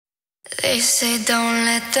They say don't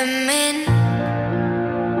let them in.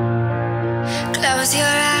 Close your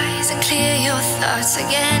eyes and clear your thoughts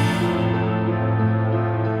again.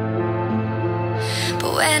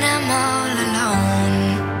 But when I'm all alone,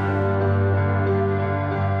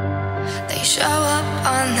 they show up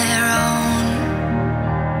on their own.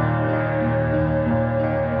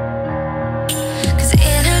 'Cause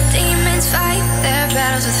inner demons fight their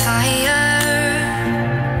battles with fire.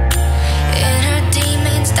 Inner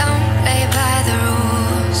demons don't play by the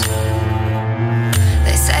rules.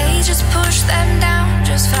 They say just push them down,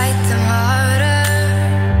 just fight them harder.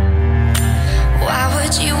 Why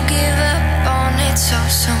would you give up on it so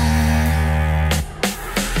soon?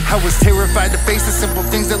 I was terrified to face the simple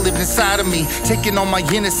things that lived inside of me, taking on my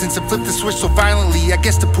innocence and flipped the switch so violently. I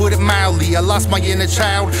guess to put it mildly, I lost my inner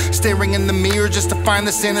child, staring in the mirror just to find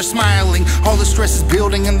the center smiling. All the stress is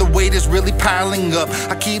building and the weight is really piling up.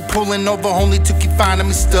 I keep pulling over only to keep finding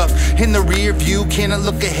me stuck in the rear view. Cannot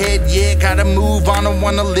look ahead yet, gotta move on, I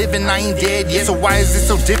wanna live and I ain't dead yet. So why is it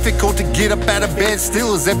so difficult to get up out of bed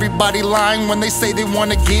still? Is everybody lying when they say they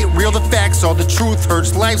wanna get real? The facts are the truth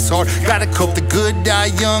hurts, life's hard, gotta cope, the good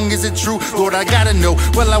die young. Is it true? Lord, I gotta know.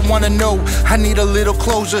 Well, I wanna know. I need a little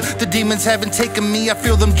closure. The demons haven't taken me. I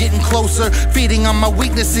feel them getting closer. Feeding on my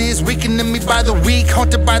weaknesses, weakening me by the weak.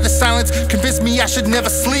 Haunted by the silence, convince me I should never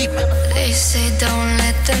sleep. They say don't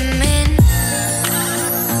let them in.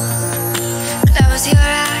 Close your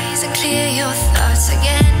eyes and clear your thoughts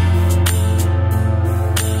again.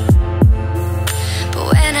 But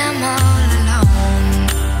when I'm all alone,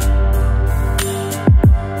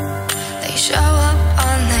 they show up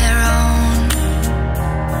on their own.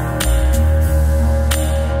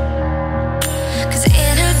 'Cause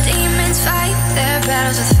inner demons fight their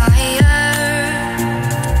battles with fire.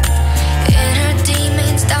 Inner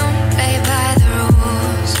demons don't play by the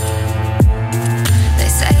rules. They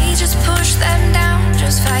say just push them down,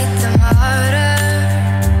 just fight them harder.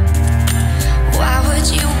 Why would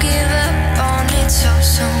you give up on it so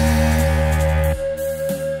soon?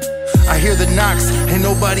 I hear the knocks and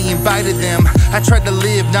nobody invited them. I tried to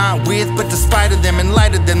live not with but despite of them. In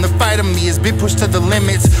light of them, the fight of me has been pushed to the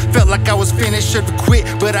limits. Felt like I was finished, should've quit,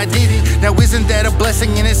 but I didn't. Now isn't that a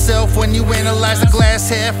blessing in itself when you analyze the glass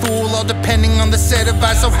half full? All depending on the set of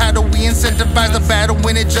eyes. So how do we incentivize the battle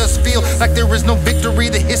when it just feels like there is no victory?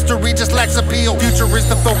 The history just lacks appeal. Future is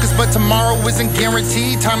the focus, but tomorrow isn't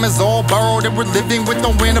guaranteed. Time is all borrowed and we're living with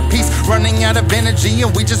no inner peace. Running out of energy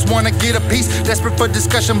and we just wanna get a piece. Desperate for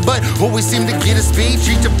discussion, but always seem to get a speech.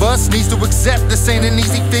 Each of us needs to accept this ain't an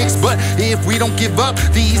easy fix, but if we don't give up,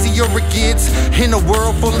 the easier it gets. In a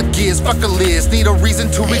world full of kids, fuck a list, need a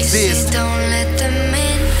reason to exist. Say don't let them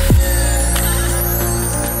in.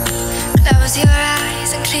 Close your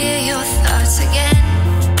eyes and clear your thoughts again.